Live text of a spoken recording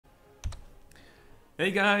Hey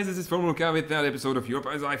guys, this is Formulka with that episode of Europa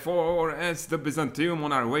Universalis 4 as the Byzantium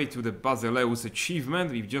on our way to the Basileus Achievement.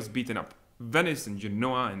 We've just beaten up Venice and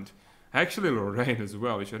Genoa and actually Lorraine as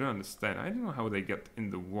well, which I don't understand. I don't know how they got in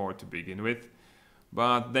the war to begin with,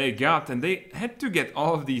 but they got, and they had to get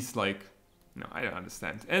all of these, like, no, I don't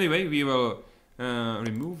understand. Anyway, we will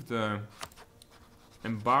remove the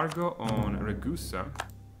embargo on Ragusa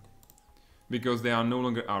because they are no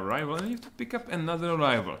longer our rival, and we have to pick up another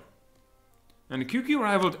rival. And QQ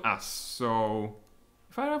rivaled us, so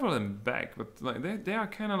if I rival them back, but like they are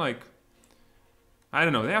kind of like, I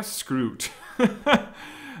don't know, they are screwed.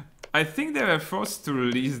 I think they were forced to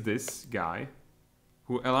release this guy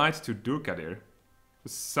who allied to Durkadir for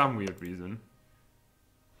some weird reason.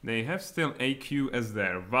 They have still AQ as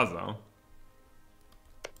their vassal,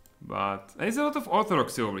 but there's a lot of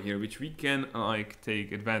orthodoxy over here which we can like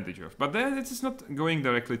take advantage of. But then it is not going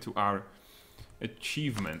directly to our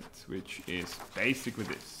achievement, which is basically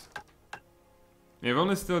this. We have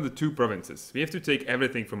only still the 2 provinces. We have to take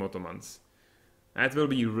everything from Ottomans. That will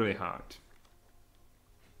be really hard.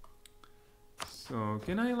 So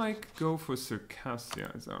can I like go for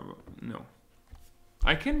Circassia as our... No.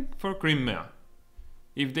 I can for Crimea,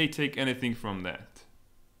 if they take anything from that.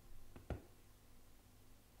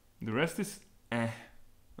 The rest is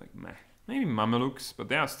like meh. Maybe Mamelukes, but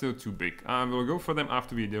they are still too big. I will go for them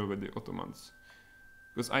after we deal with the Ottomans.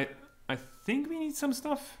 Because I think we need some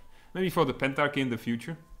stuff. Maybe for the Pentarchy in the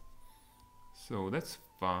future. So that's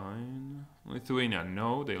fine. Lithuania,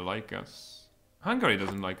 no, they like us. Hungary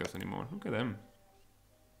doesn't like us anymore. Look at them.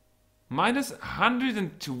 Minus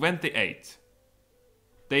 128.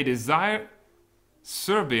 They desire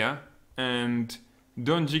Serbia and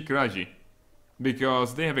Donjik Raji.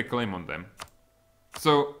 Because they have a claim on them.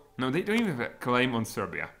 So, no, they don't even have a claim on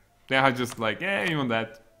Serbia. They are just like, yeah, you want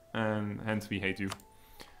that. And hence we hate you.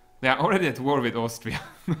 They are already at war with Austria.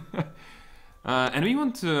 And we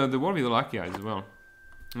want the war with Wallachia as well.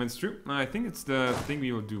 That's true. I think it's the thing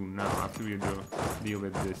we will do now after we deal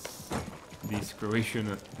with these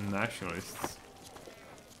Croatian nationalists.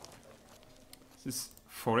 This is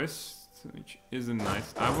forest, which isn't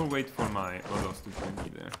nice. I will wait for my others to join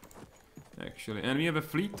me there, actually. And we have a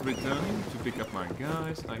fleet returning to pick up my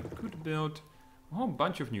guys. I could build a whole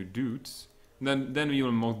bunch of new dudes. Then we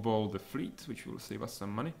will mothball the fleet, which will save us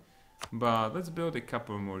some money. But let's build a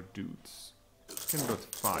couple more dudes. We can build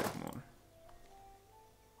 5 more.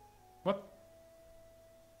 What?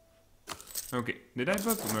 Okay, did I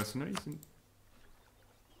build mercenaries?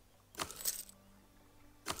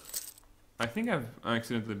 I think I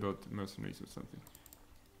accidentally built mercenaries or something.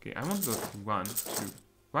 Okay, I want to build 1, 2.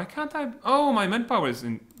 Why can't I? Oh, my manpower is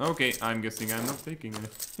in. Okay, I'm guessing I'm not taking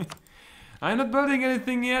anything. I'm not building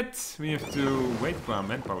anything yet. We have to wait for our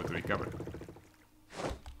manpower to recover.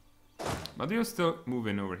 But they'll still move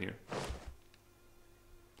in over here.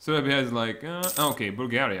 Serbia is like, okay,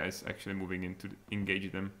 Bulgaria is actually moving in to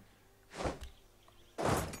engage them.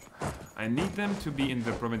 I need them to be in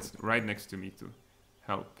the province right next to me to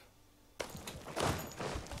help.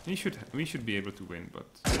 We should be able to win, but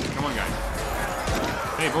come on, guys.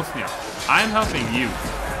 Hey, Bosnia, I'm helping you.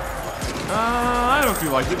 I don't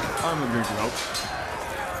feel like it. I'm not going to help.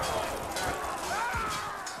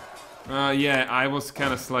 Yeah, I was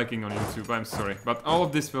kind of slacking on YouTube, I'm sorry. But all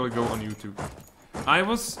of this will go on YouTube. I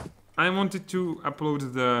wanted to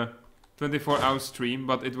upload the 24-hour stream,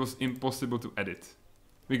 but it was impossible to edit.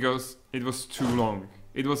 Because it was too long.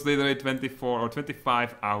 It was literally 24 or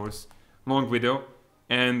 25 hours long video.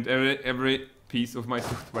 And every piece of my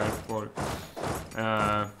software for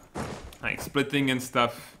like splitting and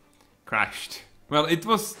stuff crashed. Well, it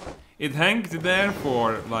hung there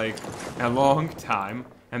for like a long time.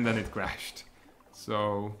 And then it crashed.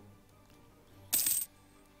 So...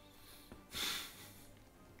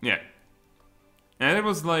 yeah. And it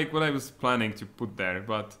was like what I was planning to put there,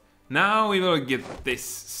 but now we will get this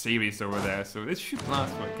series over there, so this should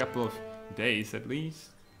last for a couple of days at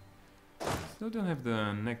least. Still don't have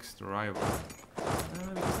the next rival.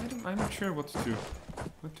 Because I'm not sure what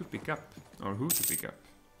to pick up, or who to pick up.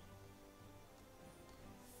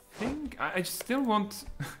 I still want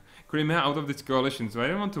Crimea out of this coalition, so I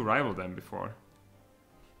don't want to rival them before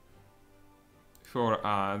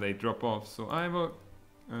they drop off. So I will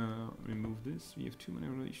remove this. We have too many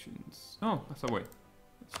relations. Oh, that's a way.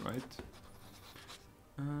 That's right.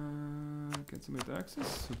 Cancel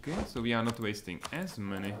access. Okay, so we are not wasting as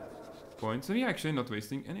many points. So we are actually not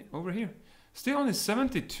wasting any over here. Still only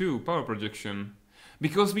 72 power projection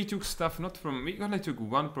because we took stuff not from. We only took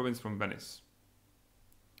 1 province from Venice.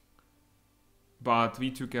 But we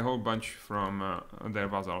took a whole bunch from their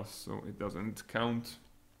vassals, so it doesn't count.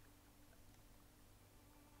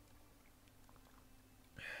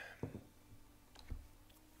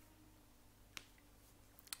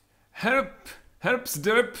 Herps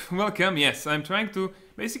derp, welcome. Yes, I'm trying to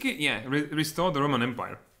basically, yeah, restore the Roman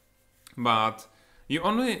Empire. But you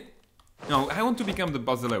only... No, I want to become the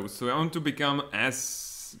Basileus, so I want to become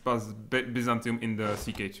as Byzantium in the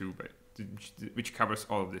CK2, which covers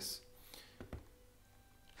all of this.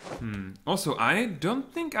 Also, I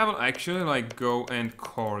don't think I will actually like go and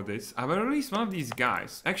core this. I will release one of these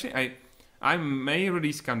guys. Actually, I may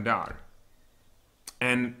release Kandar.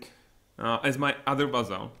 And as my other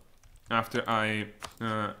vassal, after I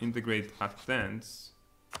integrate Athens,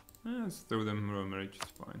 let's throw them royal marriage,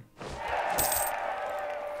 it's fine.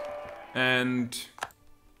 And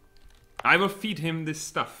I will feed him this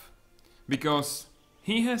stuff because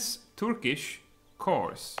he has Turkish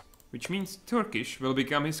cores, which means Turkish will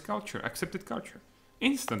become his culture, accepted culture,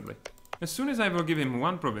 instantly. As soon as I will give him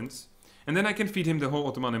one province, and then I can feed him the whole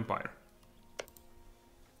Ottoman Empire.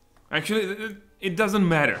 Actually, it doesn't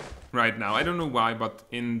matter right now. I don't know why, but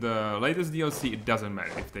in the latest DLC, it doesn't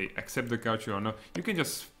matter if they accept the culture or not. You can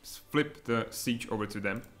just flip the siege over to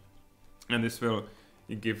them, and this will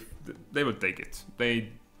give. They will take it.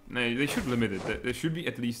 They should limit it. There should be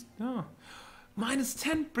at least minus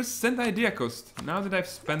 10% idea cost. Now that I've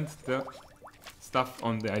spent the stuff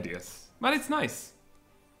on the ideas, but it's nice.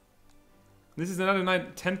 This is another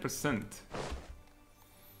 10%.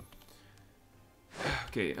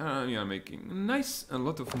 Okay, we are making a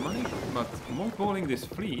lot of money, but mothballing this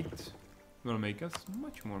fleet will make us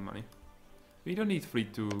much more money. We don't need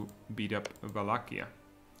fleet to beat up Wallachia.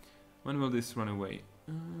 When will this run away?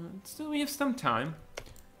 Still, we have some time.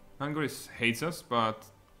 Hungary hates us, but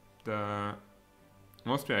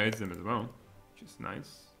Austria hates them as well, which is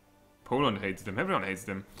nice. Poland hates them, everyone hates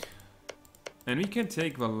them. And we can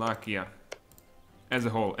take Wallachia as a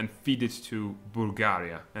whole and feed it to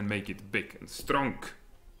Bulgaria and make it big and strong.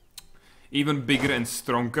 Even bigger and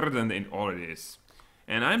stronger than it already is.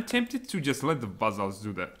 And I'm tempted to just let the vassals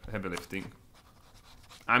do the heavy lifting.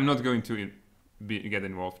 I'm not going to get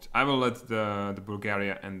involved. I will let the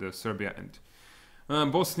Bulgaria and the Serbia and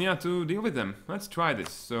Bosnia to deal with them. Let's try this.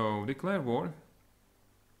 So, declare war.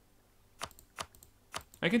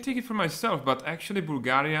 I can take it for myself, but actually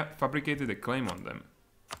Bulgaria fabricated a claim on them.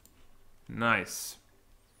 Nice.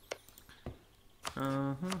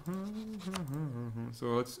 So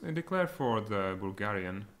let's declare for the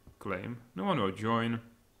Bulgarian claim. No one will join.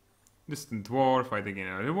 Distant war, fight again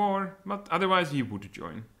another war, but otherwise he would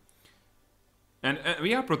join. And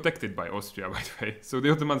we are protected by Austria, by the way, so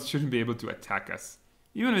the Ottomans shouldn't be able to attack us.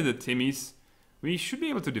 Even with the Timmies, we should be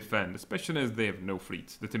able to defend, especially as they have no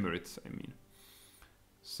fleet. The Timurids, I mean.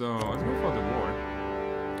 So let's go for the war.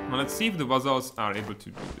 Now let's see if the vassals are able to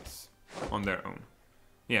do this on their own.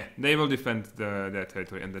 Yeah, they will defend their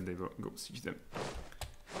territory and then they will go siege them.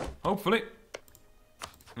 Hopefully.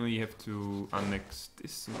 We have to annex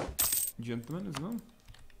this gentleman as well.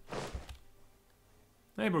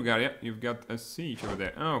 Hey Bulgaria, you've got a siege over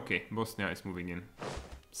there. Oh, okay, Bosnia is moving in.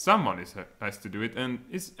 Someone has to do it, and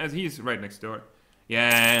as he is right next door.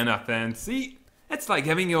 Yeah, Athens. See, it's like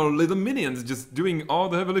having your little minions just doing all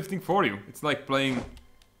the heavy lifting for you. It's like playing...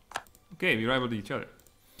 Okay, we rivaled each other.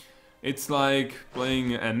 It's like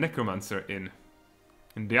playing a necromancer in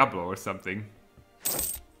Diablo or something.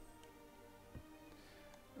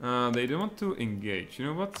 They don't want to engage. You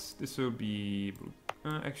know what? This will be...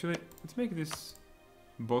 actually, let's make this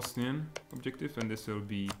Bosnian objective, and this will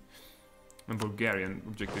be a Bulgarian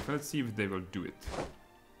objective. Let's see if they will do it.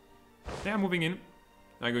 They are moving in.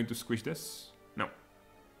 Are you going to squish this? No.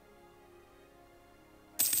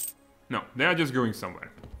 No, they are just going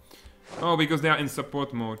somewhere. Oh, because they are in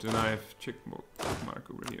support mode and I have check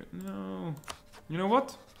mark over here. No. You know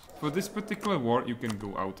what? For this particular war, you can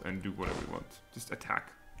go out and do whatever you want. Just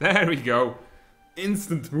attack. There we go.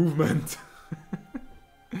 Instant movement.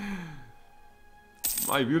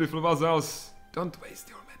 My beautiful vassals. Don't waste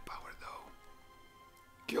your manpower, though.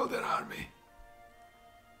 Kill their army.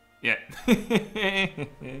 Yeah.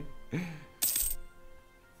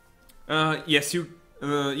 Yes,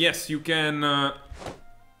 you can...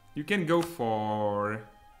 you can go for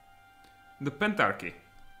the Pentarchy,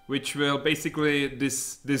 which will basically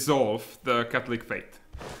dissolve the Catholic faith.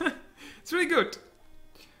 It's really good.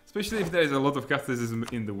 Especially if there is a lot of Catholicism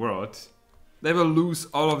in the world. They will lose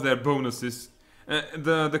all of their bonuses.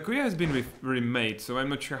 The Korea has been remade, so I'm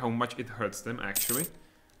not sure how much it hurts them actually.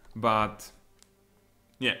 But,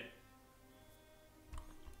 yeah.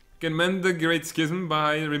 Can mend the Great Schism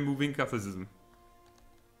by removing Catholicism.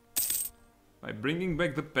 By bringing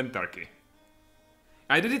back the Pentarchy.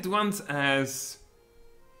 I did it once as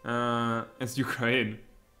Ukraine.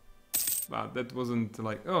 But that wasn't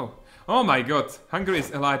like, oh my god, Hungary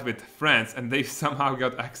is allied with France and they somehow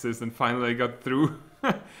got access and finally got through.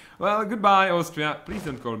 Well, goodbye Austria, please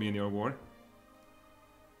don't call me in your war.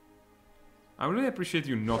 I really appreciate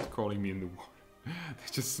you not calling me in the war.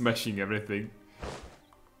 Just smashing everything.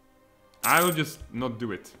 I will just not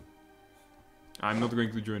do it. I'm not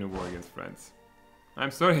going to join a war against France.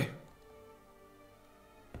 I'm sorry.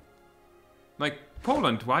 Like,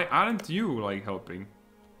 Poland, why aren't you, like, helping?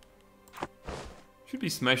 Should be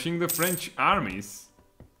smashing the French armies.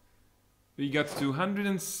 We got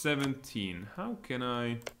 217. How can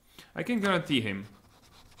I can guarantee him.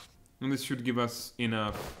 And this should give us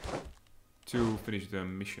enough to finish the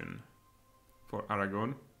mission for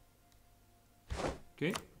Aragon.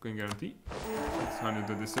 Okay, can guarantee. It's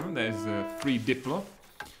 137. There's a free Diplo.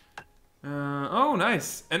 Oh,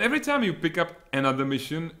 nice. And every time you pick up another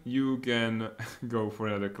mission, you can go for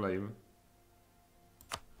another claim.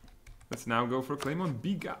 Let's now go for a claim on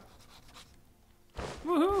Biga.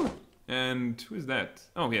 Woohoo! And who is that?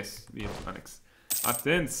 Oh, yes, we have to annex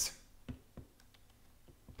Athens.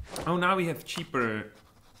 Oh, now we have cheaper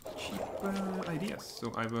ideas.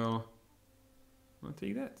 So I'll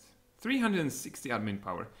take that. 360 admin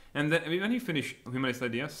power. And then when you finish humanist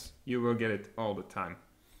ideas, you will get it all the time.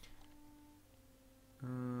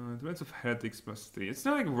 Advance of heretics +3. It's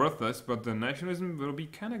not like worthless, but the nationalism will be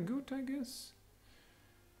kind of good, I guess.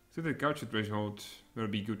 So the culture threshold will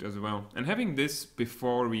be good as well. And having this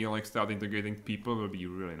before we like start integrating people will be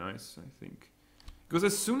really nice, I think. Because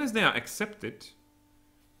as soon as they are accepted,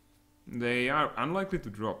 they are unlikely to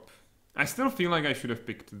drop. I still feel like I should have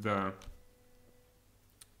picked the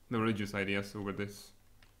religious ideas over this.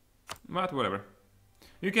 But whatever.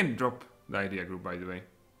 You can drop the idea group, by the way.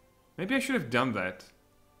 Maybe I should have done that.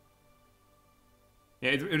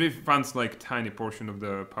 Yeah, it refunds like tiny portion of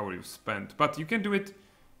the power you've spent. But you can do it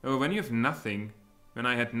when you have nothing. When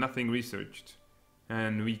I had nothing researched.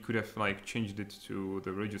 And we could have like changed it to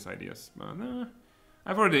the religious ideas. But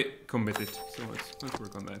I've already committed. So let's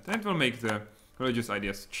work on that. And we'll make the religious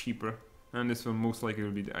ideas cheaper. And this will most likely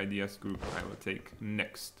be the ideas group I will take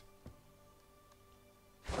next.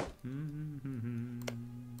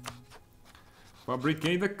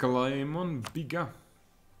 Fabricate the claim on Biga.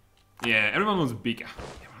 Yeah, everyone wants Biga.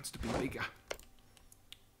 Everyone wants to be bigger.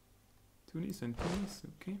 Tunis and Tunis,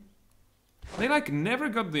 okay. They like never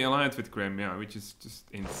got the alliance with Crimea, which is just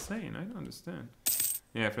insane. I don't understand.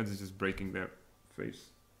 Yeah, France is just breaking their face.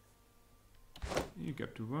 You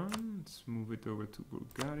got to one. Let's move it over to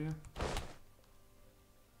Bulgaria.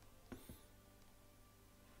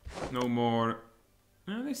 No more.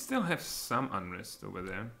 They still have some unrest over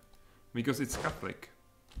there. Because it's Catholic.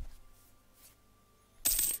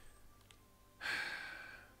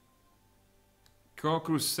 Call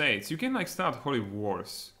crusades. You can like start holy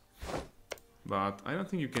wars. But I don't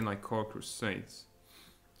think you can like call crusades.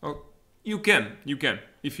 Oh, you can.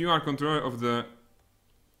 If you are controller of the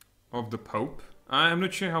Pope. I'm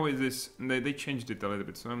not sure how it is. They changed it a little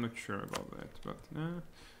bit, so I'm not sure about that. But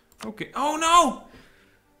okay. Oh no!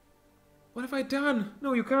 What have I done?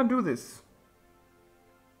 No, you can't do this.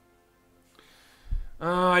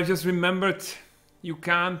 I just remembered. You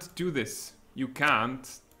can't do this. You can't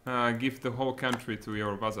give the whole country to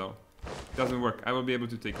your vassal. It doesn't work. I will be able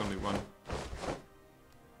to take only one.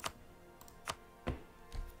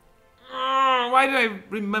 Why did I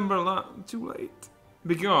remember too late?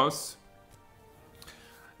 Because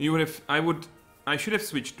you would have. I should have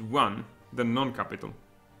switched one, the non-capital.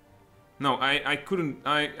 No, I couldn't.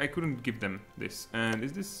 I couldn't give them this. And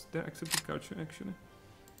is this their accepted culture actually?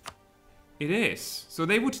 It is. So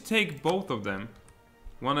they would take both of them,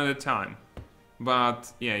 one at a time.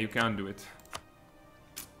 But yeah, you can't do it.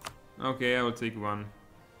 Okay, I will take one.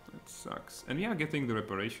 That sucks. And we are getting the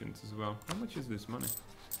reparations as well. How much is this money?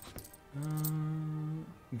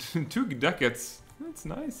 2 ducats. That's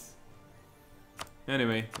nice.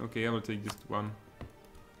 Anyway, okay, I will take just one.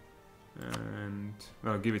 And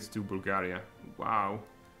I'll give it to Bulgaria. Wow.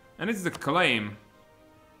 And it's the claim.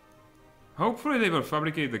 Hopefully they will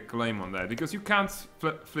fabricate the claim on that, because you can't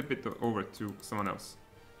flip it over to someone else.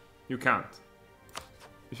 You can't.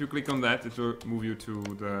 If you click on that, it will move you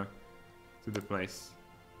to the place.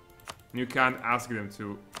 You can't ask them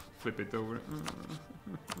to flip it over.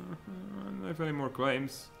 I don't have any more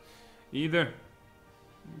claims either.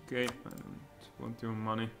 Okay, I don't want your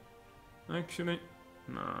money. Actually,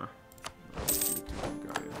 nah.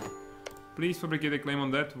 Please fabricate a claim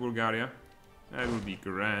on that, Bulgaria. That would be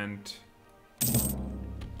grand.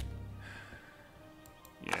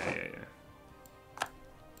 Yeah.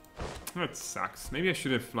 That sucks. Maybe I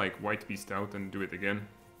should have like white beast out and do it again.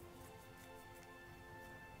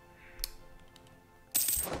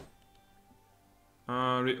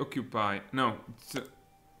 Reoccupy. No,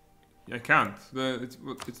 I can't.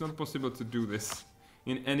 It's not possible to do this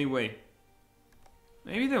in any way.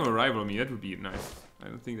 Maybe they will rival me. That would be nice. I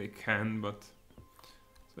don't think they can, but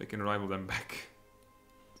so I can rival them back.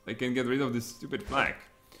 I can get rid of this stupid flag.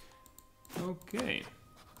 Okay.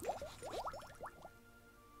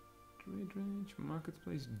 Trade range,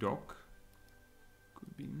 marketplace, dock.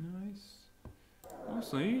 Could be nice.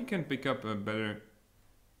 Also, you can pick up a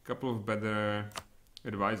couple of better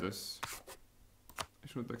advisors.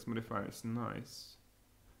 Additional tax modifier is nice.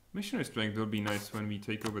 Missionary strength will be nice when we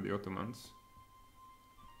take over the Ottomans.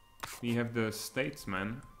 We have the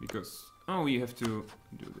statesman because we have to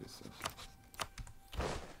do this.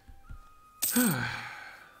 Okay.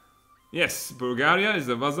 Yes, Bulgaria is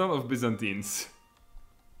a vassal of Byzantines.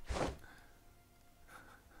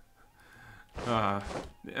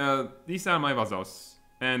 These are my vassals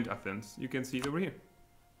and Athens. You can see it over here.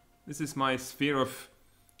 This is my sphere of...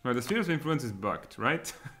 Well, the sphere of influence is bugged,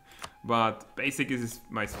 right? But basic is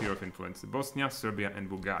my sphere of influence. Bosnia, Serbia and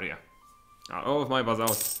Bulgaria are all of my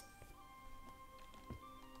vassals.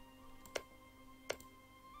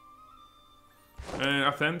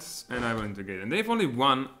 Athens, and I will integrate them. They've only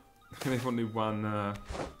one... they've only one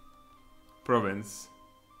province.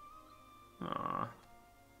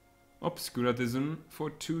 Obscurantism for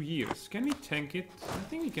 2 years. Can we tank it? I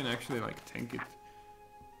think we can actually like tank it.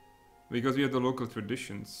 Because we have the local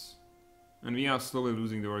traditions. And we are slowly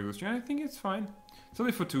losing the war exhaustion. I think it's fine. It's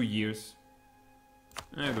only for 2 years.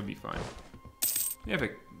 It'll be fine. They have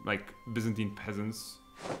like Byzantine peasants.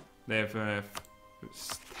 They have a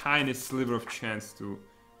tiny sliver of chance to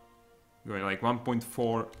go like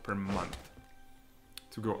 1.4 per month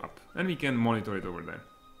to go up. And we can monitor it over there.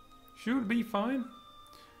 Should be fine.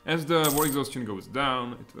 As the war exhaustion goes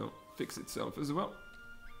down, it will fix itself as well.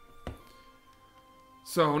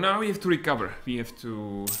 So now we have to recover. We have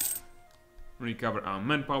to recover our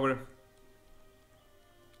manpower.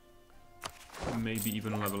 Maybe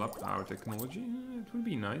even level up our technology. It would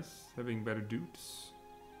be nice having better dudes.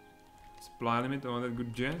 Supply limit, all that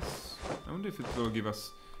good jazz. I wonder if it will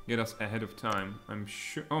get us ahead of time. I'm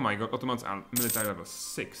sure. Oh my god, Ottomans are military level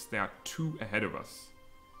 6. They are 2 ahead of us.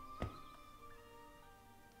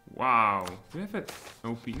 Wow. Do we have an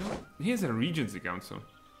OP? No. Here's a Regency Council.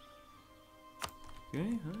 Okay,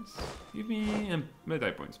 nice. Give me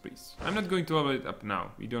military points, please. I'm not going to level it up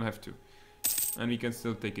now. We don't have to. And we can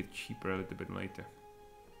still take it cheaper a little bit later.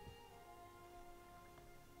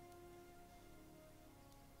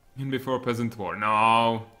 In before peasant war.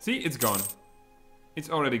 No. See, it's gone. It's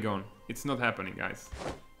already gone. It's not happening, guys.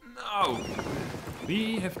 No.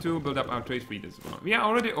 We have to build up our trade fleet as well. We are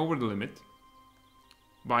already over the limit.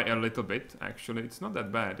 By a little bit, actually. It's not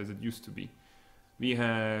that bad as it used to be. We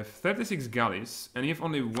have 36 galleys, and we have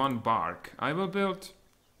only 1 bark. I will build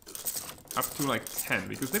up to like 10,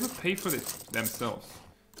 because they will pay for it themselves.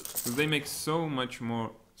 Because they make so much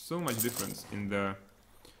difference in the...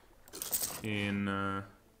 in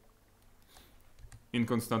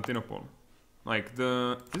Constantinople. Like,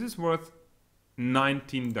 this is worth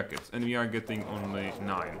 19 ducats, and we are getting only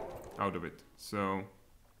 9 out of it. So...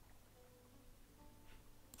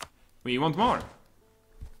 we want more.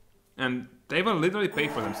 And they will literally pay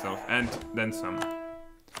for themselves, and then some.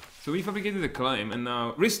 So we fabricated a claim, and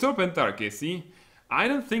now... Restore Pentarchy, see? I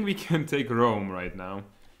don't think we can take Rome right now.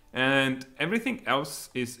 And everything else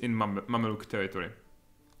is in Mameluke territory.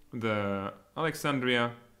 The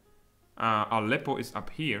Alexandria... Aleppo is up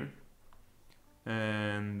here.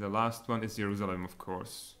 And the last one is Jerusalem, of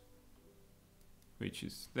course. Which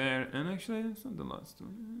is there. And actually, it's not the last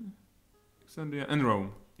one. Alexandria and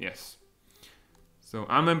Rome. Yes. So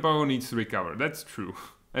our manpower needs to recover. That's true.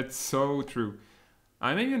 That's so true.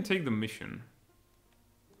 I may even take the mission.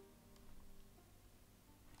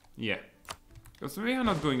 Yeah. Because we are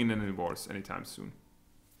not going in any wars anytime soon.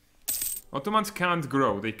 Ottomans can't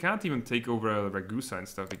grow. They can't even take over Ragusa and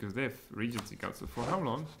stuff because they have Regency Council. For how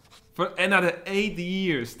long? For another 8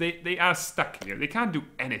 years. They are stuck here. They can't do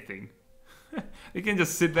anything. They can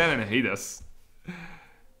just sit there and hate us.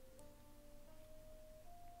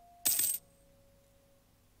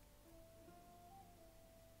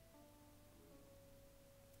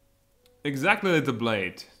 Exactly, Little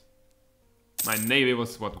Blade. My navy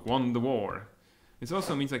was what won the war. This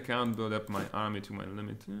also means I can't build up my army to my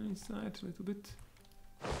limit. Inside a little bit.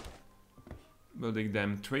 Building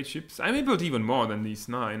them trade ships. I may build even more than these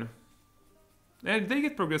 9. And they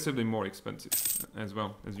get progressively more expensive as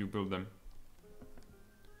well as you build them.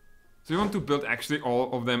 So you want to build actually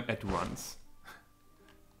all of them at once.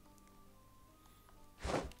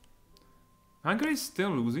 Hungary is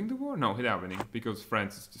still losing the war? No, they are winning, because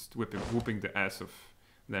France is just whooping the ass of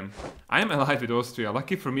them. I am allied with Austria.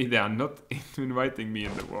 Lucky for me, they are not inviting me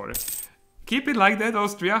in the war. Keep it like that,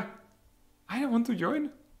 Austria. I don't want to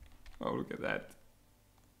join. Oh, look at that.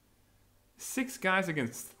 6 guys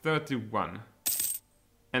against 31.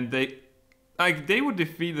 And they would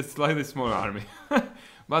defeat a slightly smaller army.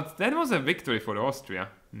 But that was a victory for Austria.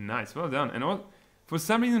 Nice, well done. And for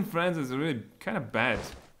some reason, France is really kind of bad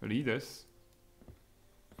leaders.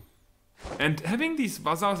 And having these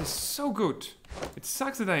vassals is so good. It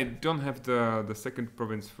sucks that I don't have the second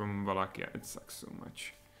province from Wallachia. It sucks so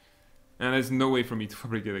much. And there's no way for me to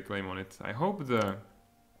fabricate a claim on it. I hope the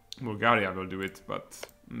Bulgaria will do it, but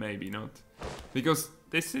maybe not. Because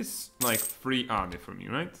this is like free army for me,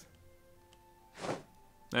 right?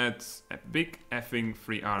 That's a big effing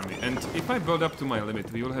free army. And if I build up to my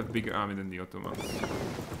limit, we will have bigger army than the Ottomans.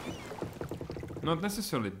 Not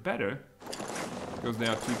necessarily better, because there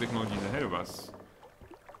are 2 technologies ahead of us.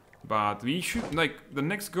 But we should, like, the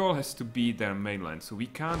next goal has to be their mainland, so we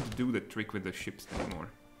can't do the trick with the ships anymore.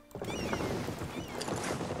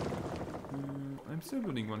 I'm still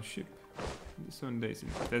building 1 ship. 7 days in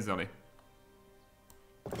Thessaly.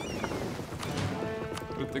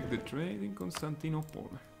 Protect the trade in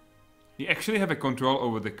Constantinople. We actually have a control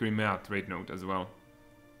over the Crimea trade node as well.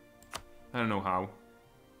 I don't know how.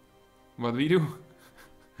 But we do.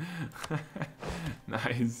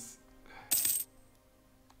 Nice.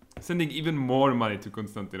 Sending even more money to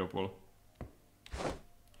Constantinople.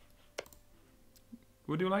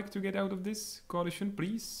 Would you like to get out of this coalition,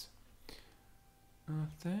 please?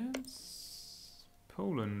 Athens,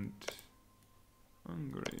 Poland,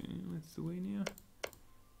 Hungary, Lithuania.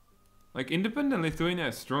 Like, independent Lithuania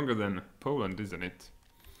is stronger than Poland, isn't it?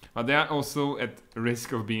 But they are also at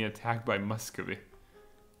risk of being attacked by Muscovy,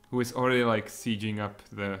 who is already like sieging up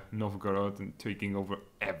the Novgorod and taking over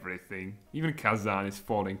everything. Even Kazan is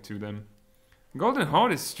falling to them. Golden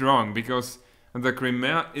Horde is strong because the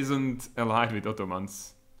Crimea isn't allied with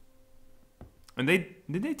Ottomans. And did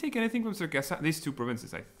they take anything from Circassa? These 2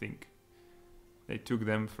 provinces, I think. They took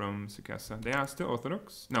them from Circassa. They are still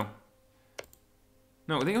Orthodox? No.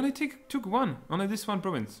 No, they only took 1. Only this 1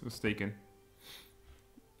 province was taken.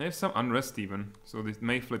 They have some unrest even, so this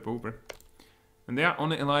may flip over. And they are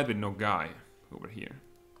only allied with Nogai over here.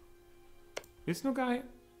 Is Nogai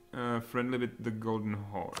friendly with the Golden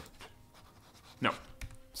Horde? No.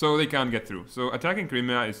 So they can't get through. So attacking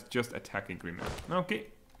Crimea is just attacking Crimea. Okay.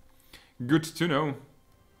 Good to know.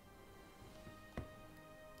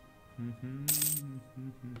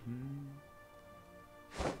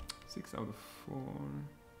 6 out of 4.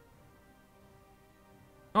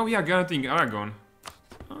 Oh yeah, guaranteeing Aragon.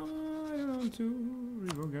 I don't want to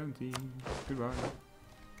revoke guarantee. Goodbye.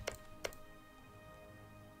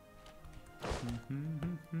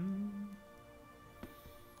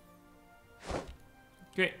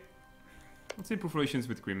 Okay. Let's improve relations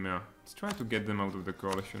with Crimea. Let's try to get them out of the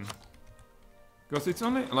coalition. Because it's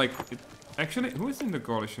only like actually, who is in the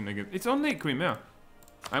coalition again? It's only Crimea.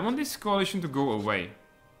 I want this coalition to go away.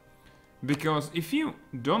 Because if you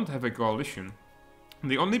don't have a coalition,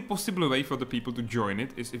 the only possible way for the people to join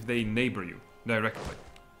it is if they neighbor you directly.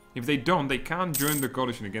 If they don't, they can't join the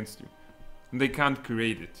coalition against you. And they can't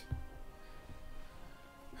create it.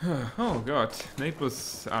 Oh god,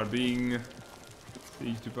 Naples are being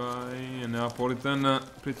sieged by Neapolitan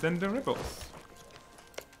pretender rebels.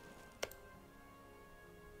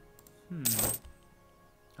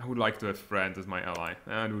 I would like to have France as my ally.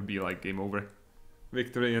 That would be like game over.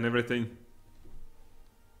 Victory and everything.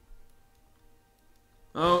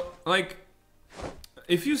 Oh, like,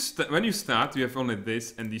 if you when you start, you have only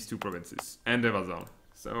this and these 2 provinces and a vassal.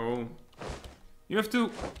 So you have to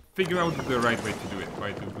figure out the right way to do it.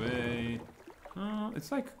 By the way, it's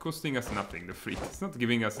like costing us nothing. The free. It's not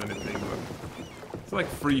giving us anything, but it's like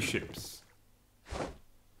free ships.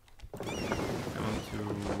 I want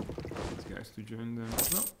these guys to join them.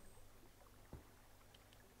 No.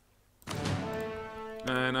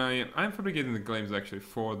 And I'm fabricating the claims actually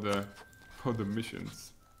for the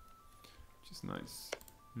missions, which is nice.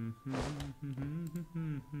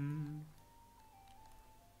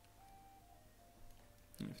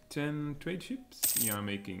 We have 10 trade ships. We are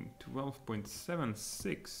making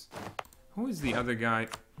 12.76. Who is the other guy?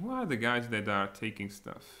 Who are the guys that are taking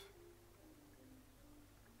stuff?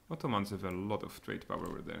 Ottomans have a lot of trade power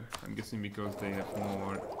over there. I'm guessing because they have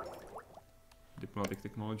more diplomatic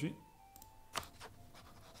technology.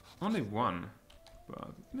 Only 1,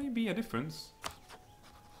 but it may be a difference.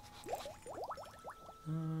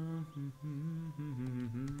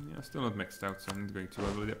 Yeah, still not maxed out, so I'm not going to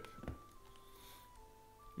level it up.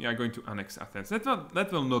 We are going to annex Athens. That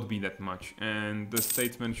will not be that much, and the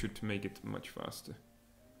statesman should make it much faster.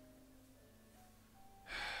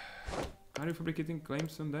 Are you fabricating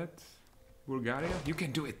claims on that? Bulgaria? You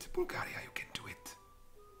can do it! Bulgaria, you can do it!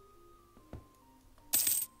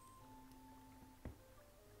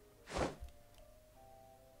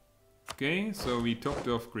 Okay, so we topped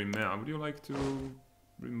off Crimea. Would you like to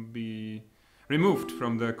be removed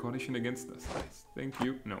from the coalition against us? Nice. Thank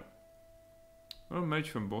you. No. Well, marriage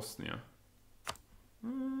from Bosnia.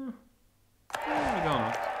 I don't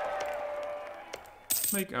know.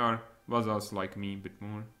 Make our vassals like me a bit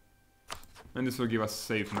more. And this will give us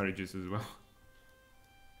safe marriages as well.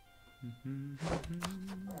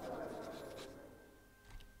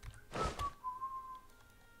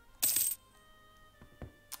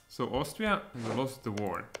 So Austria has lost the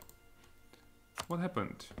war. What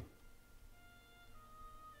happened?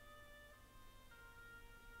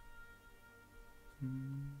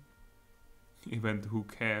 Event, who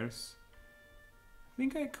cares? I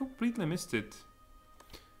think I completely missed it.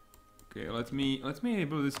 Okay, let me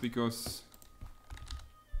enable this because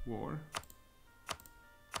war.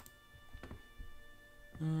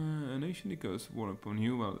 A nation declares war upon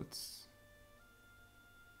you. Well,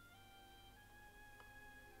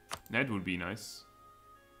 that would be nice.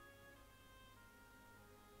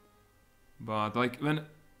 But like when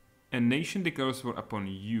a nation declares war upon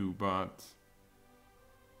you, but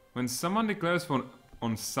when someone declares war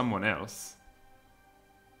on someone else.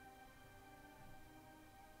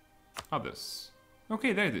 Others.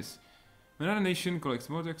 Okay, there it is. Another nation collects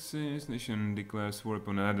more taxes, nation declares war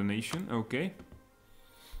upon another nation, okay.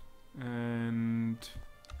 And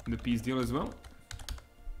the peace deal as well.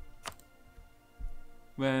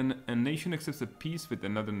 When a nation accepts a peace with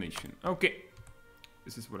another nation. Okay.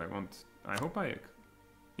 This is what I want. I hope I...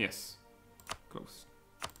 Yes. Close.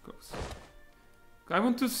 Close. I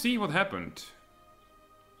want to see what happened.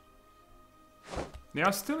 They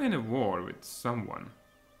are still in a war with someone.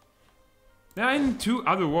 They are in 2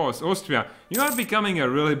 other wars. Austria, you are becoming a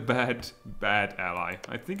really bad ally.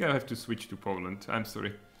 I think I have to switch to Poland. I'm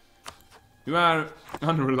sorry. You are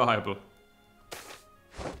unreliable.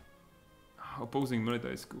 Opposing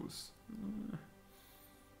military schools.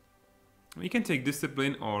 We can take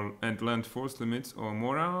discipline and land force limits or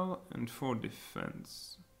morale and for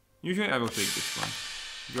defense. Usually I will take this one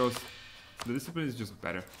because the discipline is just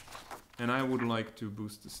better. And I would like to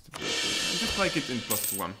boost the stability. I just like it in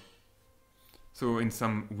 +1. So in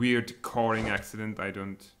some weird coring accident I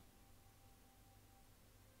don't...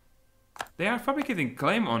 They are fabricating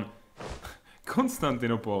claim on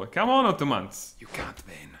Constantinople. Come on, Ottomans. You can't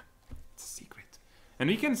win. It's a secret. And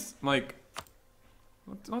we can like...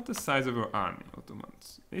 What's the size of our army,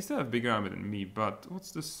 Ottomans? They still have a bigger army than me, but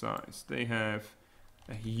what's the size? They have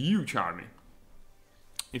a huge army.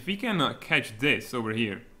 If we can catch this over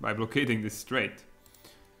here by blockading this strait,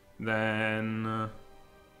 then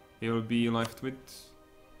he will be left with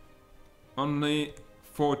only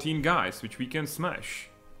 14 guys, which we can smash.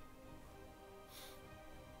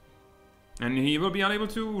 And he will be unable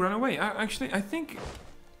to run away. Actually, I think...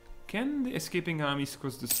 Can the escaping armies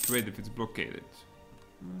cross the strait if it's blockaded?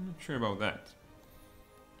 I'm not sure about that.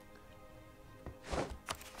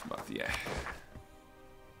 But yeah.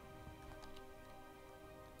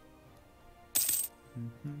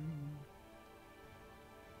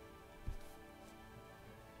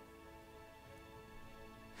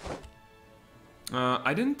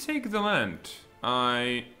 I didn't take the land.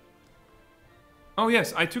 Oh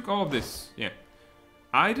yes, I took all of this. Yeah.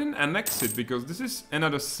 I didn't annex it because this is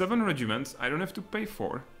another 7 regiments I don't have to pay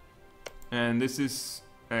for. And this is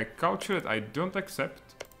a culture that I don't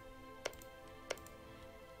accept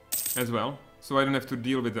as well, so I don't have to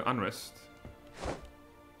deal with the unrest.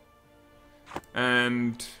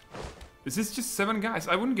 And this is just 7 guys.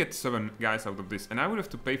 I wouldn't get 7 guys out of this, and I would have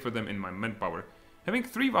to pay for them in my manpower. Having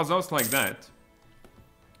 3 vassals like that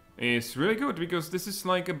is really good, because this is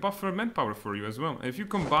like a buffer manpower for you as well. If you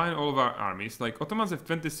combine all of our armies, like Ottomans have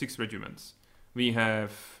 26 regiments. We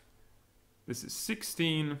have... This is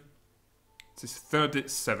 16... This is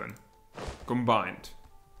 37 combined.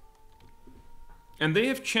 And they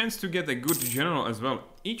have chance to get a good general as well,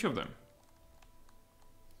 each of them.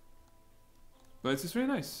 But this is really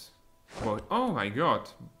nice. Oh my god.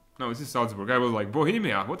 No, this is Salzburg. I was like,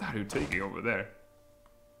 Bohemia, what are you taking over there?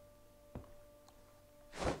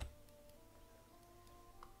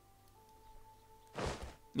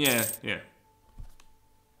 Yeah, yeah.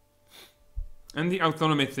 And the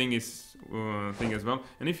autonomy thing is thing as well.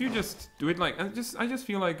 And if you just do it like I just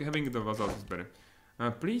feel like having the vassals is better.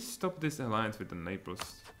 Please stop this alliance with the Naples.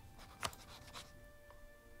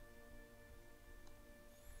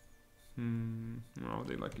 No,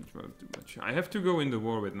 they like each other too much. I have to go in the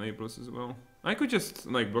war with Naples as well. I could just,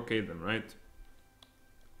 like, blockade them, right?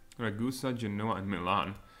 Ragusa, Genoa, and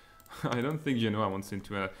Milan. I don't think Genoa wants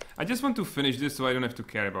into it. I just want to finish this so I don't have to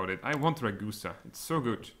care about it. I want Ragusa. It's so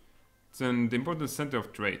good. It's an important center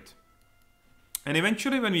of trade. And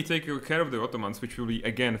eventually when we take care of the Ottomans, which will be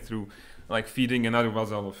again through like feeding another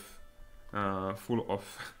vassal of full of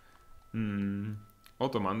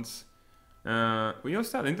Ottomans, we'll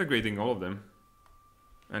start integrating all of them.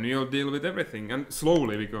 And we'll deal with everything. And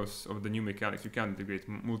slowly, because of the new mechanics, you can't integrate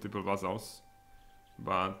multiple vassals.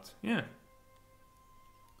 But yeah.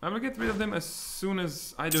 I will get rid of them as soon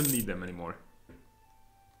as I don't need them anymore.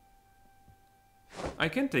 I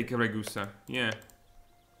can take Ragusa, yeah.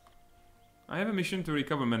 I have a mission to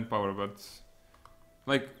recover manpower, but...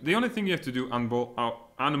 like, the only thing you have to do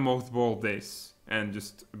unmothball this and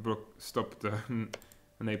just stop the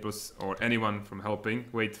Naples or anyone from helping,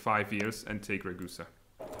 wait 5 years and take Ragusa.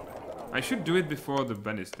 I should do it before the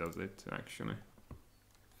Venice does it, actually.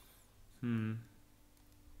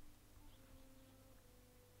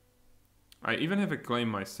 I even have a claim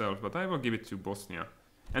myself, but I will give it to Bosnia.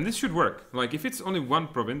 And this should work. Like, if it's only one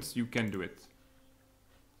province, you can do it.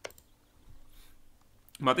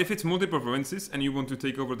 But if it's multiple provinces and you want to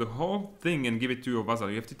take over the whole thing and give it to your vassal,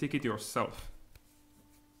 you have to take it yourself.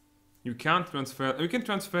 You can't transfer... you can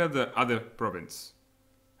transfer the other province.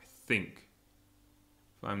 I think.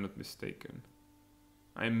 If I'm not mistaken.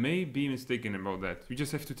 I may be mistaken about that. You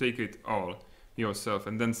just have to take it all yourself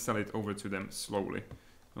and then sell it over to them slowly.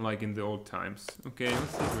 Like in the old times. Okay,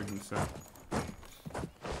 let's take Ragusa.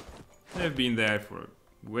 They've been there for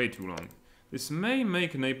way too long. This may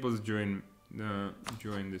make Naples join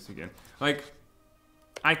this again. Like,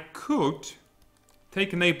 I could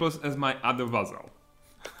take Naples as my other vassal.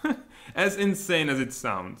 As insane as it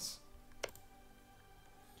sounds.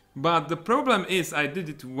 But the problem is I did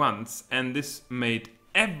it once and this made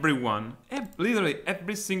everyone, literally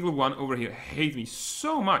every single one over here hate me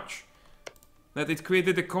so much that it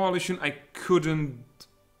created a coalition I couldn't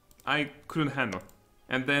handle.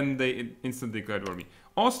 And then they instantly declared war me.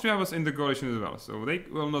 Austria was in the coalition as well, so they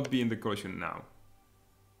will not be in the coalition now.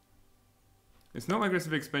 There's no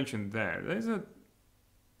aggressive expansion there. There's a...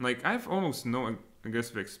 like, I have almost no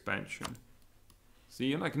aggressive expansion.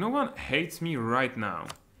 See, like, no one hates me right now.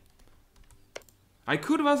 I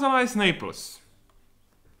could vassalize Naples.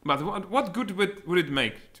 But what good would it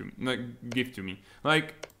make to me, like, give to me?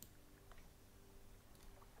 Like...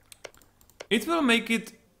 it will make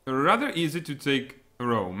it rather easy to take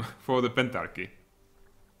Rome for the Pentarchy.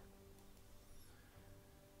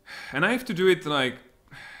 And I have to do it, like,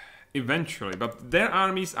 eventually, but their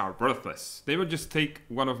armies are worthless. They will just take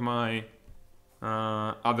one of my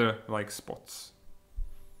other, like, spots.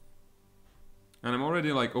 And I'm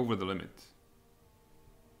already, like, over the limit.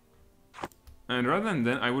 And rather than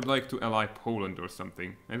that, I would like to ally Poland or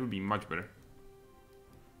something. That would be much better.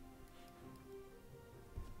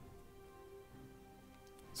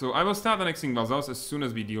 So I will start annexing vassals as soon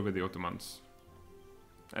as we deal with the Ottomans.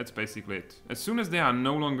 That's basically it. As soon as they are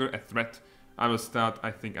no longer a threat, I will start,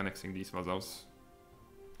 I think, annexing these vassals.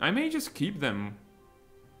 I may just keep them.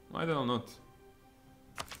 Why the hell not?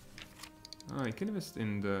 Ah, I can invest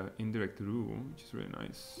in the indirect rule, which is really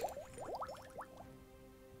nice.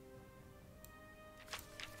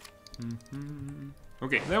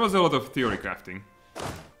 Okay, there was a lot of theory crafting.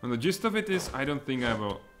 And the gist of it is, I don't think I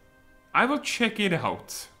will... I will check it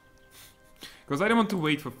out. Because I don't want to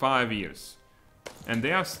wait for 5 years. And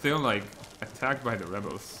they are still, like, attacked by the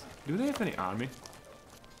rebels. Do they have any army?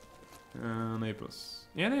 Naples.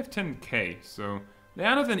 Yeah, they have 10k, so... they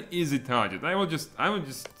are not an easy target. I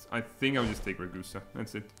think I'll just take Ragusa.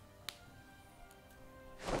 That's it.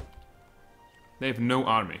 They have no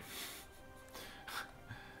army.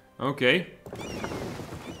 Okay.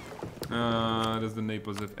 Does the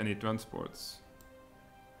Naples have any transports?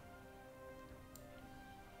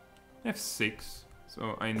 I have 6,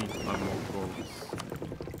 so I need to unlock goals.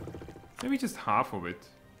 Maybe just half of it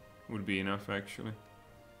would be enough, actually.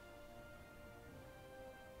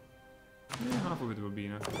 Yeah, half of it will be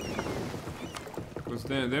enough. Because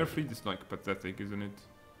their fleet is, like, pathetic, isn't it?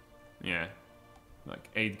 Yeah. Like,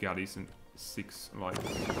 8 galleys and 6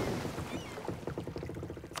 lights.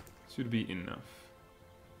 Should be enough.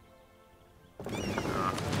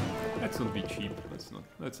 Ah, let's not be cheap.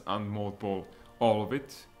 Let's unmothball all of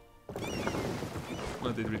it.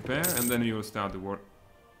 Let it repair, and then we will start the war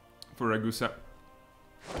for Ragusa.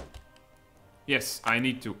 Yes, I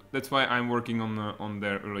need to. That's why I'm working on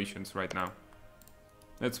their relations right now.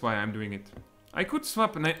 That's why I'm doing it. I could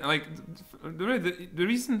swap, like, the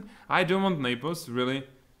reason I don't want Naples, really,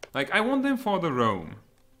 Like, I want them for the Rome.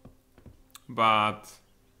 But...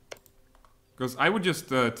 Because I would just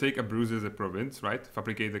take Abruzzo as a province, right?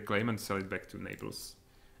 Fabricate the claim and sell it back to Naples.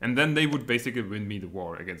 And then they would basically win me the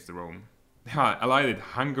war against the Rome. They are allied with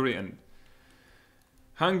Hungary and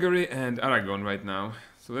Aragon right now.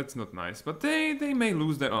 So that's not nice. But they may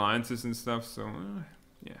lose their alliances and stuff, so...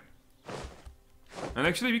 yeah. And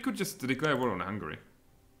actually, we could just declare war on Hungary.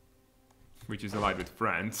 Which is allied with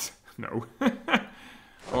France. No.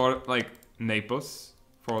 Or, like, Naples.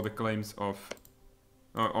 For the claims of...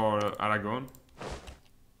 Or Aragon.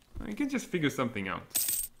 We can just figure something out.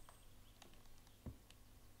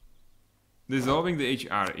 Dissolving the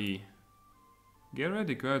HRE. Guerra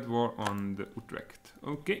declared war on the Utrecht.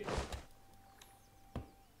 Okay.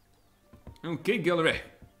 Okay, Guerra.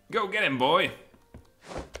 Go get him, boy!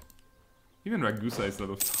 Even Ragusa is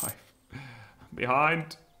level 5.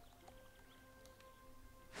 Behind.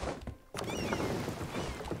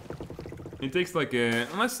 It takes like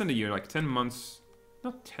less than a year, like 10 months.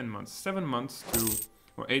 Not 10 months, 7 months to...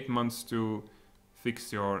 Or 8 months to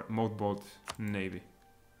fix your mothballed navy.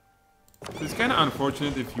 So it's kind of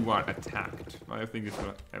unfortunate if you are attacked. I think this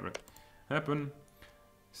will ever happen.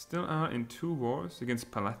 Still are in 2 wars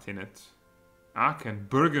against Palatinate. Aachen,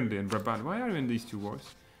 Burgundy and Brabant. Why are you in these 2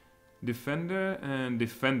 wars? Defender and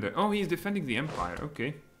Defender. Oh, he's defending the Empire.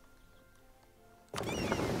 Okay.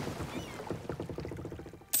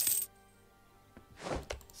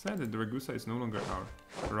 Sad that the Ragusa is no longer our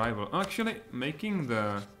rival. Actually, making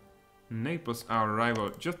the Naples our rival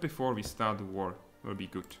just before we start the war will be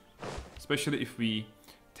good. Especially if we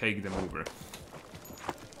take them over.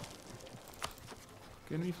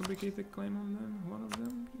 Can we fabricate a claim on them? One of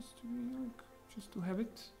them? Just to be like... Just to have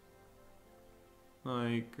it?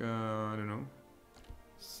 Like, I don't know.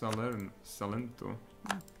 Salento.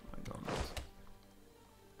 I don't know.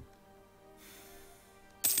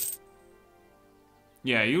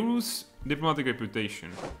 Yeah, you lose diplomatic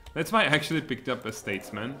reputation. That's why I actually picked up a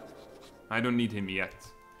statesman. I don't need him yet.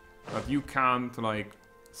 But you can't, like,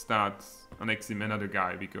 start annexing another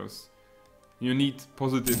guy because you need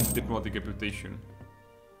positive diplomatic reputation.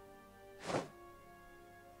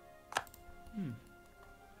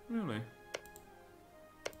 Really?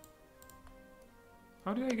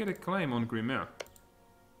 How did I get a claim on Crimea?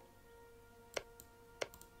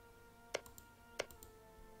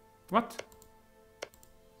 What?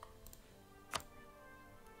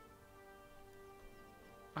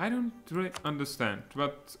 I don't really understand,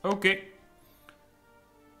 but okay.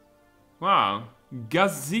 Wow.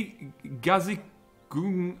 Gazigun,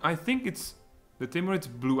 I think it's... The Timurids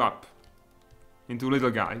blew up into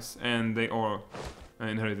little guys, and they all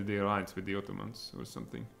inherited the alliance with the Ottomans or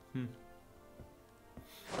something.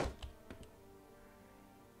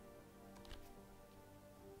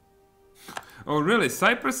 Oh really?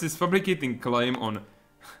 Cyprus is fabricating claim on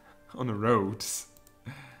roads.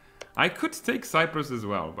 I could take Cyprus as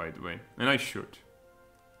well, by the way, and I should.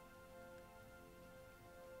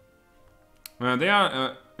 They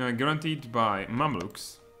are guaranteed by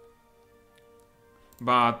Mamluks,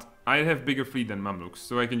 but I have bigger fleet than Mamluks,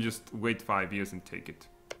 so I can just wait 5 years and take it.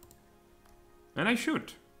 And I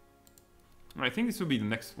should. I think this will be the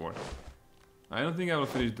next war. I don't think I will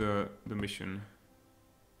finish the mission.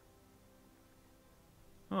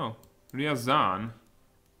 Oh, Ryazan.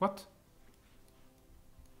 What?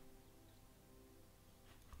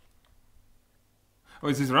 Oh,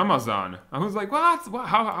 this is Ramazan. I was like, what?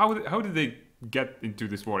 How did they get into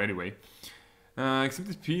this war anyway?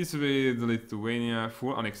 Accepted peace with Lithuania,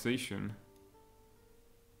 full annexation.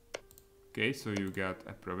 Okay, so you got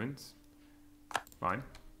a province. Fine.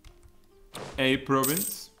 A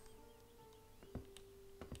province.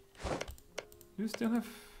 You still have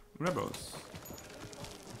rebels.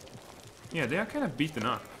 Yeah, they are kind of beaten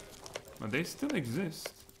up. But they still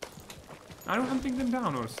exist. Are you hunting them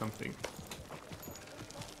down or something?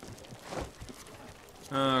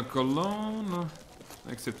 Cologne.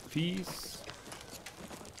 Accept peace.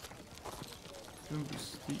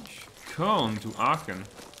 Prestige. Cologne to Aachen.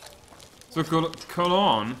 So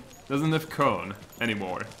Cologne doesn't have Cologne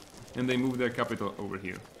anymore. And they move their capital over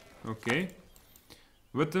here. Okay.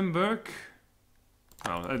 Württemberg.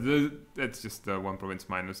 Oh, that's just one province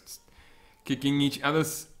minus. Kicking each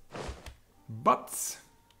other's butts.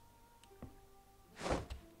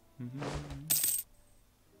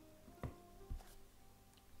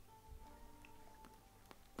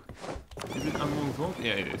 Is it unmovable?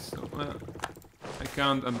 Yeah, it is. So, I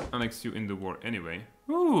can't annex you in the war anyway.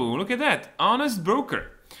 Ooh, look at that! Honest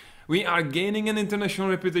broker. We are gaining an international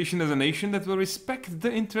reputation as a nation that will respect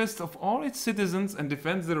the interests of all its citizens and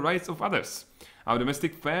defend the rights of others. Our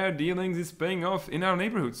domestic fair dealings is paying off in our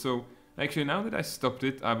neighborhood, so actually now that I stopped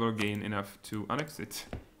it, I will gain enough to annex it.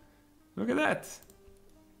 Look at that!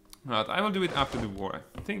 But I will do it after the war,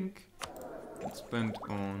 I think. Let's spend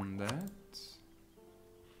on that.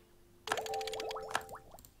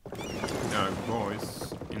 There are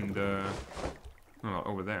boys in the... oh,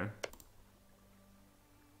 over there.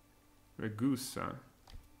 Ragusa,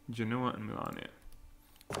 Genoa and Milan, yeah.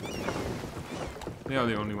 They are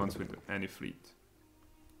the only ones with any fleet.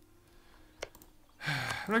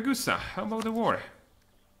 Ragusa, how about the war?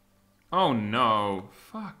 Oh no,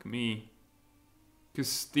 fuck me.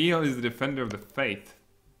 Castile is the defender of the faith.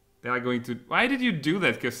 They are going to... Why did you do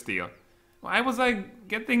that, Castile? Why was I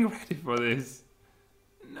getting ready for this?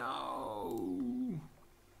 No.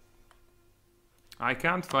 I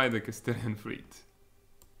can't fight the Castilian fleet.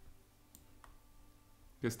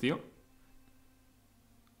 Castile?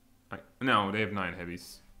 No, they have 9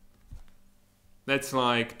 heavies. That's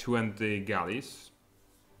like 20 galleys.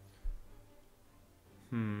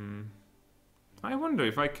 I wonder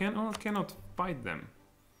if I can or cannot fight them.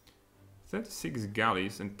 36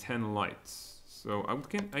 galleys and 10 lights. So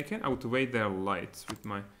I can outweigh their lights with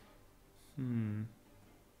my...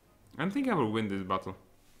 I think I will win this battle.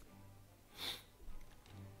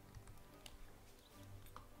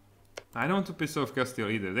 I don't want to piss off Castile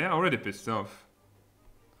either. They are already pissed off.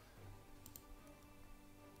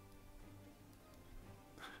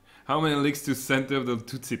 How many leaks to center of the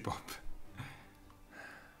Tootsie Pop?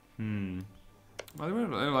 But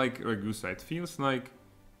I like Ragusa. It feels like...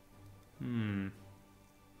 Why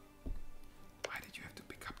did you have to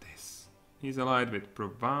pick up this? He's allied with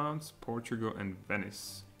Provence, Portugal and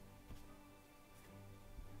Venice.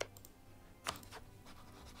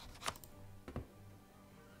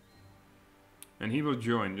 And he will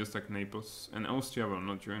join, just like Naples. And Austria will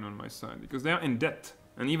not join on my side, because they are in debt.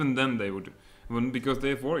 And even then they wouldn't, because they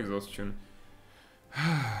have war exhaustion.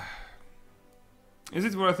 Is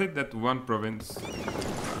it worth it, that one province?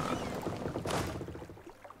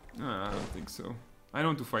 I don't think so. I don't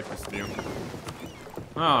want to fight Castile.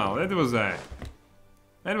 Oh,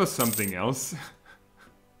 that was something else.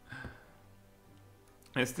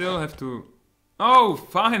 I still have to... Oh,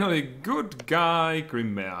 finally, good guy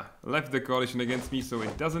Crimea left the coalition against me, so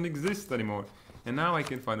it doesn't exist anymore. And now I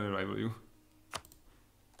can finally rival you.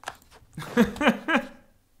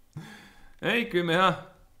 Hey Crimea,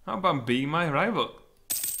 how about being my rival?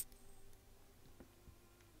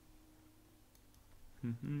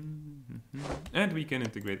 And we can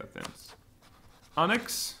integrate Athens.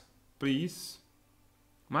 Annex, please.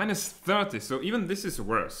 Minus 30, so even this is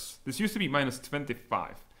worse. This used to be minus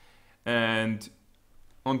 25. And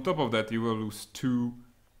on top of that you will lose 2.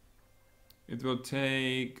 It will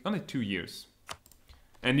take only 2 years.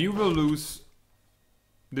 And you will lose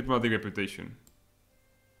diplomatic reputation.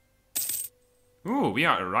 Ooh, we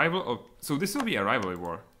are a rival of... So this will be a rivalry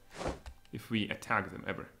war. If we attack them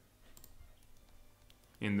ever.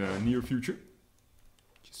 In the near future.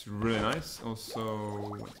 Which is really nice.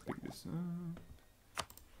 Also, let's pick this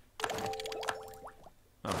up.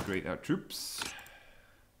 Upgrade our troops.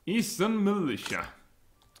 Eastern Militia.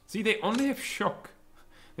 See, they only have shock.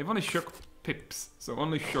 They have only shock pips. So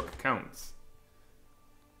only shock counts.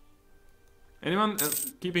 Anyone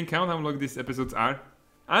keeping count how long these episodes are?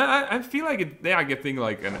 I feel like they are getting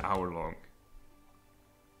like an hour long.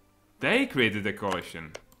 They created a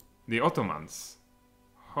coalition. The Ottomans.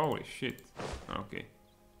 Holy shit. Okay.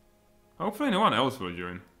 Hopefully no one else will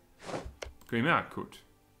join. Crimea could.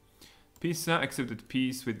 Pisa accepted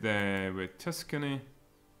peace with Tuscany.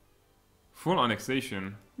 Full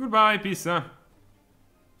annexation. Goodbye, Pisa.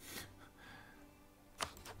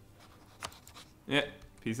 Yeah,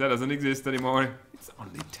 Pisa doesn't exist anymore. It's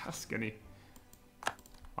only Tuscany.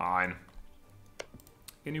 Fine.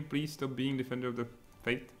 Can you please stop being defender of the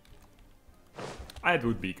faith? That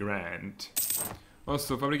would be grand.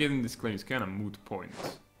 Also, fabricating this claim is kind of moot point.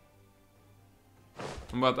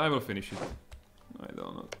 But I will finish it. I do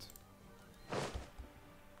not.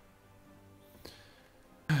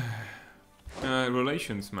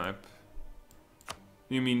 Relations map.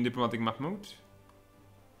 You mean diplomatic map mode?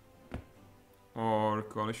 Or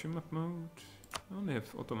coalition map mode? I only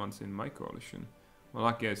have Ottomans in my coalition.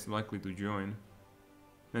 Wallachia is likely to join.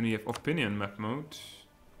 Then we have opinion map mode.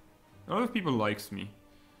 A lot of people likes me.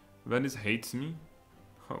 Venice hates me.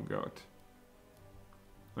 Oh god.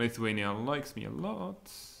 Lithuania likes me a lot.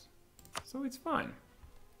 So it's fine.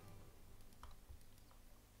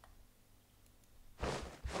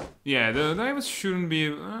 Yeah, the rivals shouldn't be...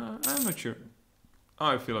 I'm not sure.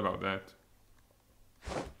 how I feel about that.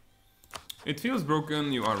 It feels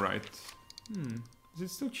broken, you are right. Is it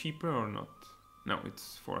still cheaper or not? No,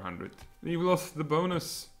 it's 400. We've lost the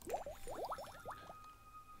bonus.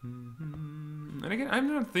 And again, I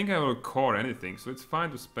don't think I will core anything, so it's fine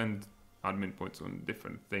to spend admin points on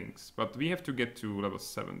different things. But we have to get to level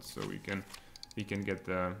 7, so we can get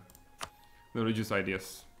the religious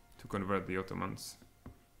ideas to convert the Ottomans.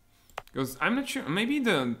 Because I'm not sure, maybe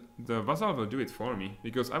the vassal will do it for me,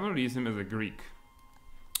 because I will raise him as a Greek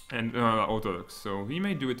and Orthodox, so he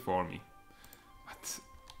may do it for me. But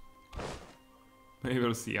maybe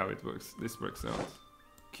we'll see how it works. This works out.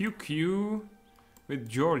 QQ with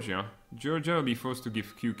Georgia. Georgia will be forced to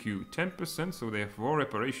give QQ 10%, so they have war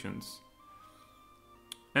reparations.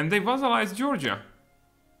 And they vassalize Georgia.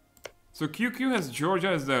 So QQ has Georgia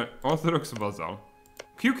as their Orthodox vassal.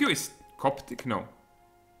 QQ is Coptic? No.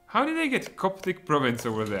 How did they get Coptic province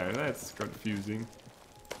over there? That's confusing.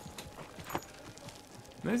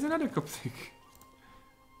 There's another Coptic.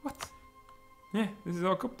 What? Yeah, this is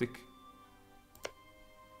all Coptic.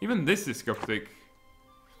 Even this is Coptic.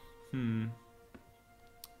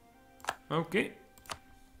 Okay.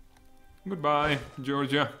 Goodbye,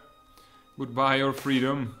 Georgia. Goodbye, your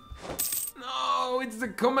freedom. No, it's the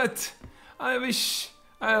comet. I wish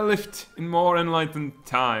I lived in more enlightened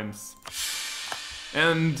times.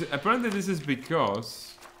 And apparently this is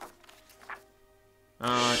because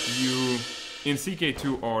you in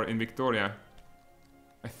CK2 or in Victoria,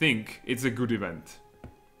 I think it's a good event.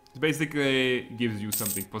 It basically gives you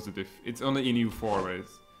something positive. It's only in U4 where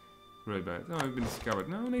it's really bad. Oh, I've been discovered.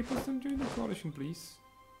 No, Naples, don't join the coalition, please.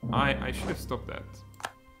 I should have stopped that.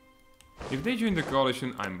 If they join the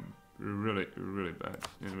coalition, I'm really bad.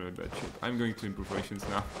 In really bad shape. I'm going to improve relations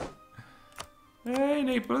now. Hey,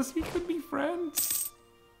 Naples, we could be friends.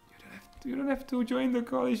 You don't have to join the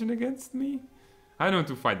coalition against me. I don't want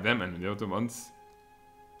to fight them and the Ottomans.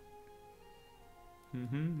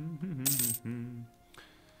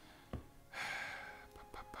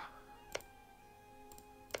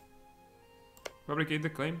 Fabricate the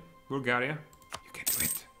claim, Bulgaria. You can do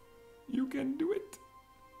it. You can do it.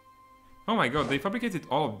 Oh my god, they fabricated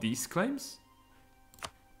all of these claims?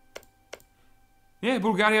 Yeah,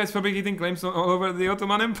 Bulgaria is fabricating claims all over the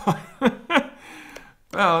Ottoman Empire.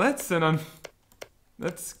 Well, that's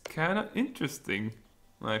kind of interesting,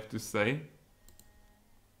 I have to say.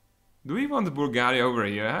 Do we want Bulgaria over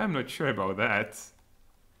here? I'm not sure about that.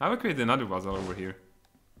 I will create another vassal over here.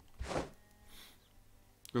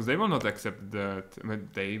 Because they will not accept that. I mean,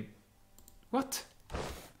 they... What?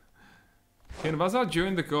 Can vassal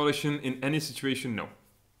join the coalition in any situation? No.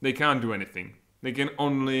 They can't do anything. They can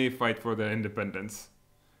only fight for their independence.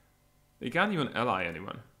 They can't even ally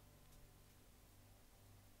anyone.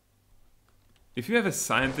 If you have a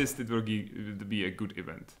scientist, it will be a good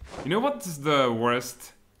event. You know what's the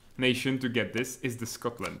worst nation to get this? Is the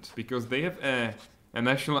Scotland. Because they have a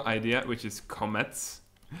national idea, which is comets.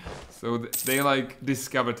 So they like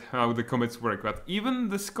discovered how the comets work. But even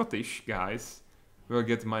the Scottish guys will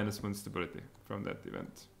get -1 stability from that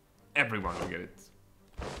event. Everyone will get it.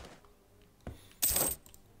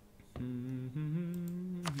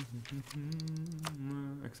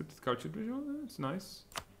 Accepted culture visual, that's nice.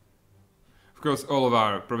 Of course, all of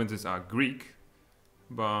our provinces are Greek,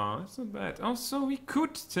 but it's not bad. Also, we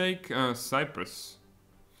could take Cyprus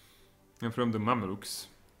from the Mamelukes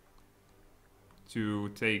to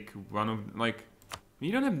take one of, like,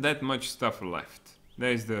 we don't have that much stuff left.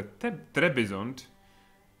 There's the Trebizond,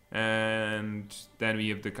 and then we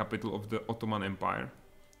have the capital of the Ottoman Empire.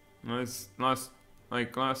 It's last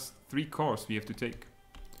 3 cores we have to take.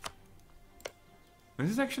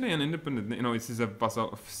 This is actually an independent, no, this is a vassal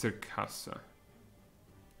of Circassa.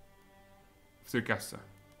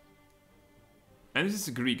 And this is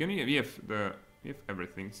Greek, and we have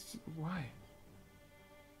everything. Why?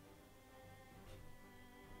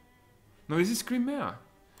 No, this is Crimea.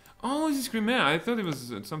 Oh, this is Crimea. I thought it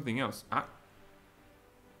was something else. Ah.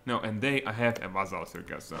 No, and I have a vassal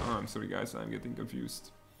Circassa. Oh, I'm sorry guys, I'm getting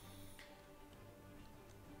confused.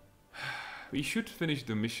 We should finish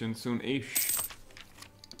the mission soon-ish.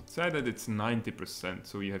 Say that it's 90%,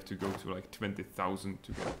 so you have to go to like 20,000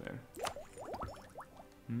 to get there.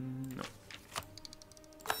 No.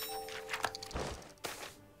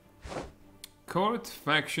 Court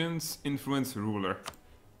factions influence ruler.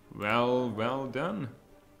 Well done.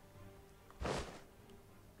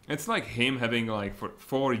 It's like him having like for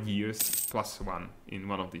 4 years +1 in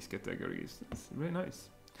one of these categories. That's very nice.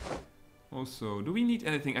 Also, do we need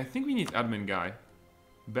anything? I think we need admin guy.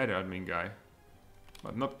 Better admin guy.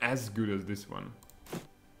 But not as good as this one.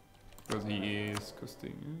 Because he is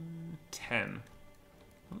costing 10.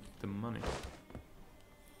 I like the money.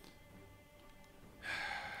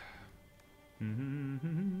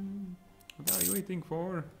 What are you waiting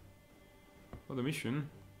for? For the mission?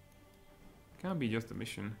 Can't be just a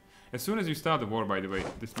mission. As soon as you start the war, by the way,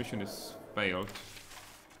 this mission is failed.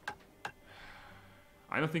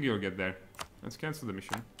 I don't think you'll get there. Let's cancel the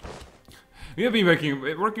mission. We have been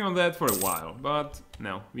working on that for a while, but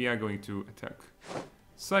no, we are going to attack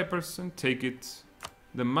Cyprus and take it.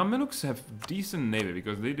 The Mamelukes have decent navy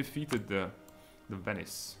because they defeated the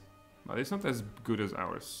Venice, but it's not as good as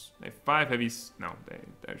ours. They have 5 heavies. No,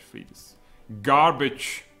 their fleet is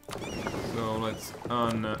garbage. So let's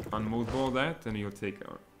unmothball that, and you'll take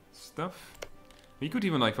our stuff. We could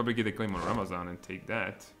even like fabricate a claim on Ramazan and take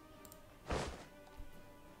that.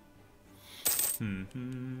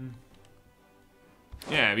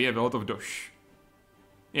 Yeah, we have a lot of dosh.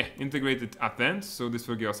 Yeah, integrated Athens, so this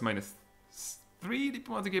will give us -3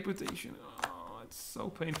 diplomatic reputation. Oh, it's so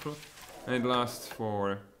painful. And it lasts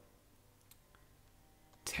for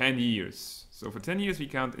 10 years. So for 10 years we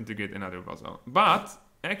can't integrate another vassal. But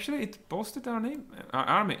actually it boosted our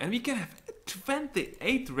army, and we can have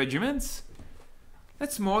 28 regiments.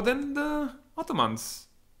 That's more than the Ottomans.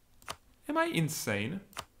 Am I insane?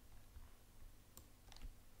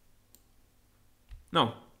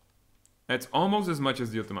 No. That's almost as much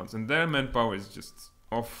as the Ottomans, and their manpower is just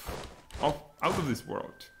out of this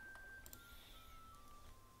world.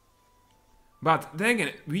 But then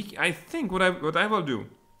again, I think what I will do,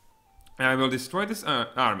 I will destroy this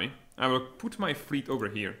army. I will put my fleet over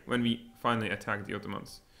here when we finally attack the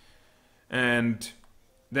Ottomans, and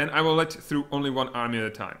then I will let through only one army at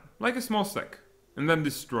a time, like a small stack, and then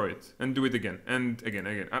destroy it and do it again and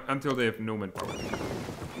again until they have no manpower.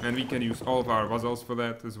 And we can use all of our vassals for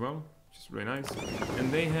that as well, which is really nice.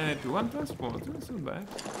 And they had 1 transport, that's not bad.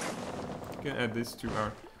 We can add this to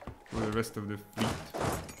the rest of the fleet.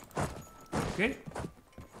 Okay.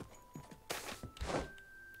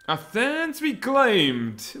 Athens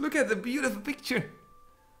reclaimed! Look at the beautiful picture!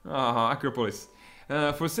 Ah, Acropolis.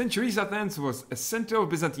 For centuries, Athens was a center of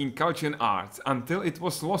Byzantine culture and art, until it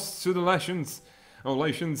was lost to the Latians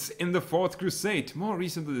in the 4th Crusade. More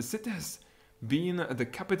recently, the city has been the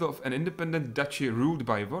capital of an independent duchy ruled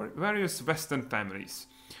by various Western families.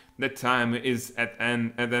 That time is at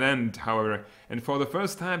an end, however, and for the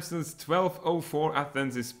first time since 1204,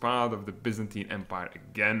 Athens is part of the Byzantine Empire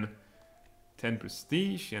again. 10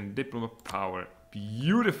 prestige and diplomat power.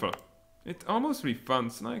 Beautiful! It almost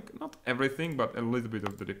refunds, like, not everything, but a little bit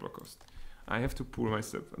of the diplo cost. I have to pour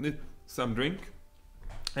myself some drink.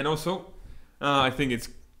 And also, I think it's...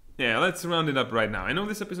 Yeah, let's round it up right now. I know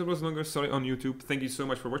this episode was longer, sorry, on YouTube. Thank you so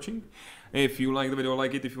much for watching. If you like the video,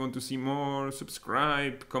 like it. If you want to see more,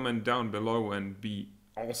 subscribe, comment down below, and be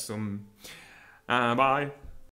awesome. Bye!